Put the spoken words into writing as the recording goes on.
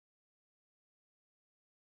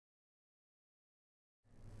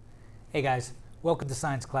Hey guys, welcome to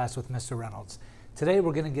Science Class with Mr. Reynolds. Today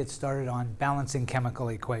we're going to get started on balancing chemical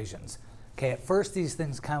equations. Okay, at first these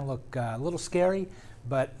things kind of look a little scary,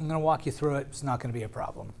 but I'm going to walk you through it. It's not going to be a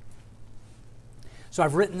problem. So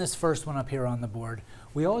I've written this first one up here on the board.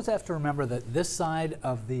 We always have to remember that this side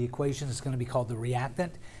of the equation is going to be called the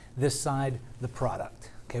reactant, this side the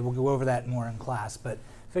product. Okay, we'll go over that more in class, but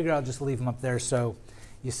I figure I'll just leave them up there so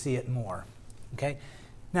you see it more. Okay,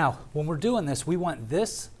 now when we're doing this, we want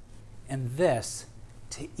this and this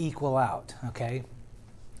to equal out, okay?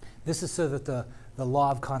 This is so that the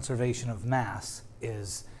law of conservation of mass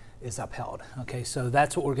is upheld, okay? So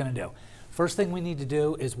that's what we're gonna do. First thing we need to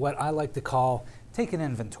do is what I like to call take an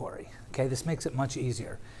inventory, okay? This makes it much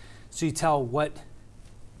easier. So you tell what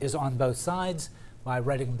is on both sides by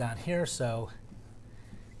writing them down here. So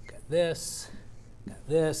got this,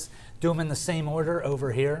 do them in the same order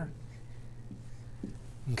over here.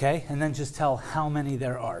 Okay, and then just tell how many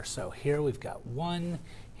there are. So here we've got 1,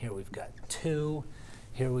 here we've got 2,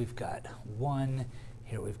 here we've got 1,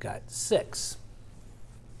 here we've got 6.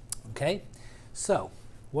 Okay, so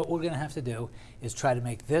what we're going to have to do is try to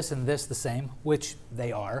make this and this the same, which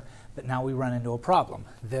they are, but now we run into a problem.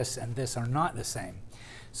 This and this are not the same.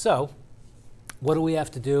 So what do we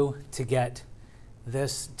have to do to get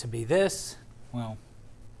this to be this? Well,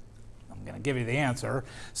 I'm going to give you the answer.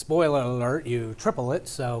 Spoiler alert, you triple it.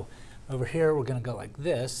 So over here, we're going to go like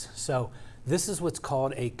this. So this is what's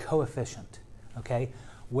called a coefficient, okay?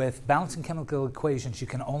 With balancing chemical equations, you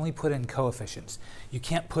can only put in coefficients. You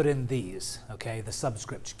can't put in these, okay? The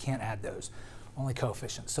subscripts, you can't add those. Only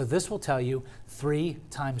coefficients. So this will tell you 3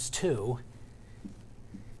 times 2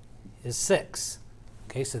 is 6.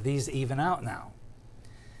 Okay, so these even out now.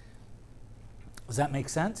 Does that make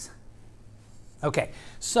sense? Okay,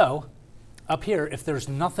 so up here, if there's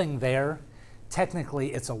nothing there,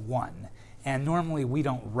 technically it's a 1. And normally we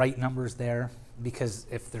don't write numbers there because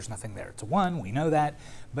if there's nothing there, it's a 1, we know that.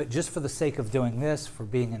 But just for the sake of doing this, for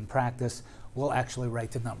being in practice, we'll actually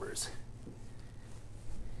write the numbers.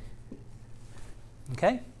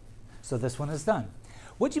 Okay, so this one is done.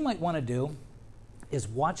 What you might want to do is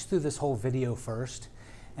watch through this whole video first,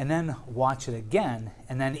 and then watch it again,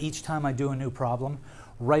 and then each time I do a new problem,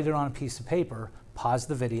 write it on a piece of paper, pause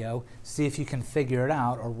the video, see if you can figure it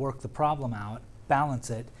out or work the problem out, balance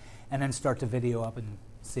it, and then start the video up and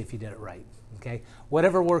see if you did it right. Okay?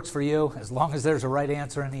 Whatever works for you, as long as there's a right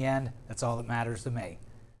answer in the end, that's all that matters to me.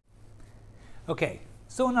 Okay,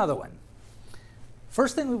 so another one.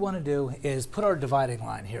 First thing we want to do is put our dividing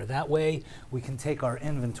line here. That way we can take our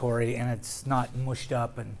inventory and it's not mushed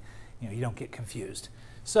up and you don't get confused.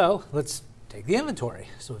 So let's take the inventory.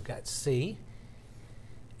 So we've got C,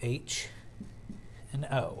 H, and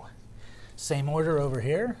O. Same order over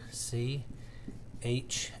here, C,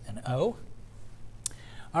 H, and O.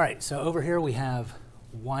 All right, so over here we have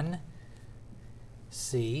 1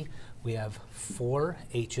 C, we have 4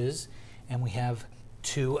 H's, and we have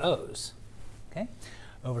 2 O's. Okay?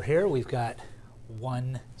 Over here we've got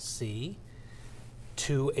 1 C,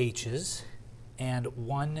 2 H's, and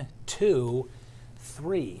 1, 2,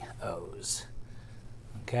 3 O's.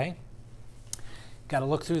 Okay? Got to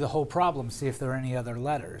look through the whole problem, see if there are any other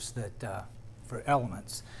letters that, for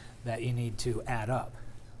elements that you need to add up.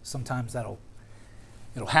 Sometimes it'll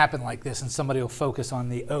happen like this, and somebody will focus on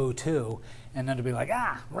the O2, and then it'll be like,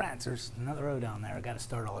 ah, rats, there's another O down there. I got to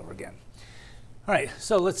start all over again. All right,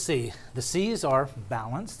 so let's see. The C's are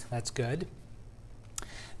balanced. That's good.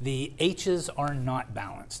 The H's are not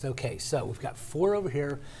balanced. Okay, so we've got 4 over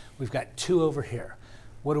here. We've got 2 over here.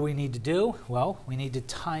 What do we need to do? Well, we need to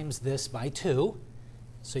times this by 2.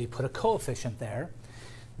 So you put a coefficient there.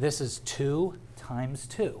 This is 2 times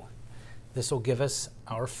 2. This will give us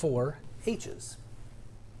our 4 H's.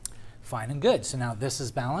 Fine and good. So now this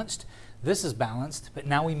is balanced, but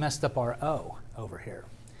now we messed up our O over here.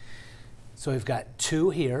 So we've got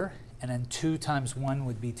 2 here, and then 2 times 1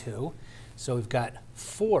 would be 2. So we've got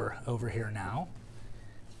 4 over here now.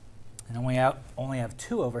 And then we only have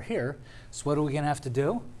 2 over here. So what are we going to have to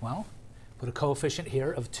do? Well, put a coefficient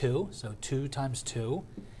here of 2. So 2 times 2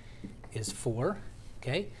 is 4.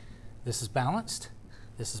 Okay, this is balanced,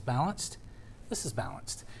 this is balanced, this is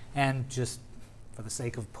balanced. And just for the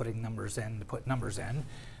sake of putting numbers in, to put numbers in,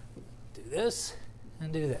 do this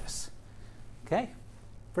and do this. Okay,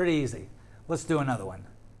 pretty easy. Let's do another one.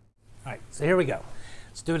 All right, so here we go.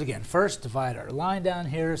 Let's do it again. First, divide our line down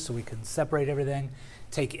here so we can separate everything.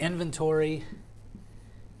 Take inventory.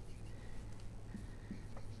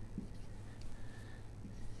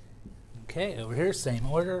 Okay, over here, same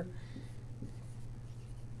order.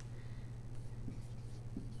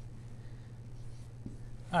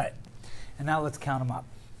 All right, and now let's count them up.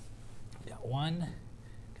 got 1,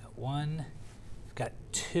 got 1, we've got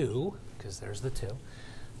 2, because there's the 2.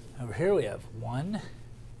 Over here we have 1,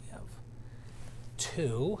 we have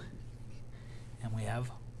 2, and we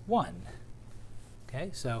have 1. Okay,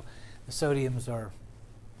 so the sodiums are,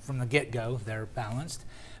 from the get-go, they're balanced.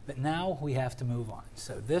 But now we have to move on.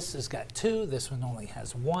 So this has got 2, this one only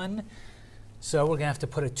has 1. So we're going to have to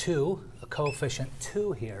put a 2, a coefficient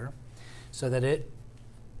 2 here, so that it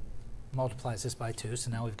multiplies this by 2.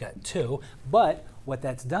 So now we've got 2. But what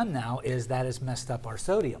that's done now is that has messed up our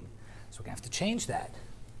sodium. So we're going to have to change that.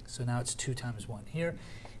 So now it's 2 times 1 here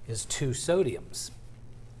is 2 sodiums.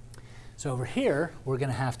 So over here, we're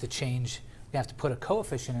going to have to change, we have to put a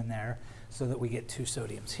coefficient in there so that we get 2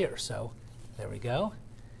 sodiums here. So there we go.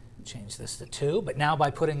 Change this to 2. But now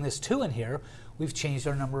by putting this 2 in here, we've changed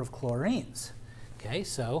our number of chlorines. Okay,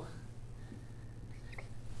 so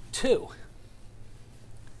 2.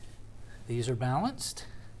 These are balanced.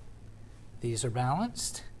 These are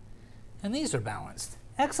balanced. And these are balanced.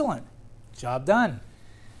 Excellent. Job done.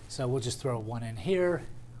 So we'll just throw 1 in here,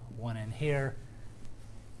 1 in here.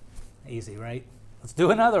 Easy, right? Let's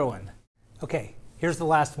do another one. Okay, here's the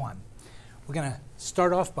last one. We're going to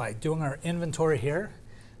start off by doing our inventory here.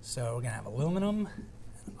 So we're going to have aluminum,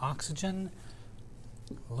 oxygen,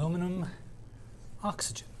 aluminum,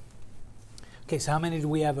 oxygen. Okay, so how many do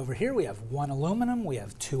we have over here? We have 1 aluminum, we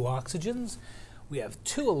have 2 oxygens, we have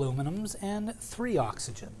 2 aluminums, and 3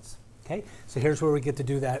 oxygens. Okay, so here's where we get to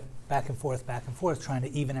do that back and forth, trying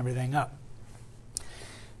to even everything up.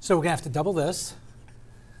 So we're going to have to double this.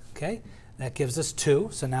 Okay, that gives us 2.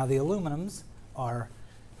 So now the aluminums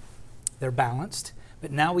they're balanced.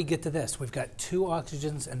 But now we get to this. We've got 2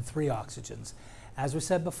 oxygens and 3 oxygens. As we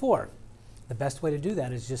said before, the best way to do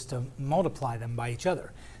that is just to multiply them by each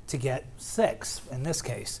other to get 6 in this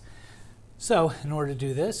case. So in order to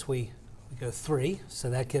do this, we go 3. So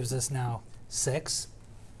that gives us now 6.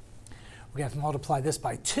 We're going to have to multiply this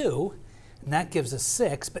by 2, and that gives us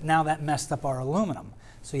 6, but now that messed up our aluminum.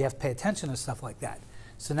 So you have to pay attention to stuff like that.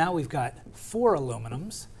 So now we've got 4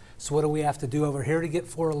 aluminums. So what do we have to do over here to get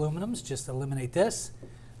 4 aluminums? Just eliminate this,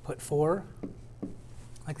 put 4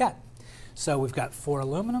 like that. So we've got 4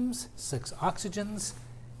 aluminums, 6 oxygens,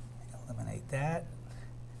 eliminate that,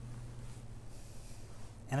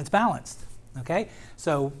 and it's balanced. Okay,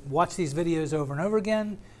 so watch these videos over and over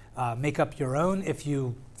again. Make up your own if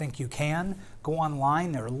you think you can. Go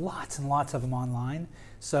online. There are lots and lots of them online.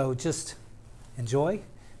 So just enjoy.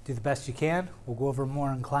 Do the best you can. We'll go over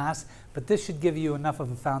more in class. But this should give you enough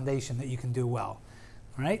of a foundation that you can do well.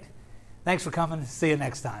 All right? Thanks for coming. See you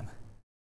next time.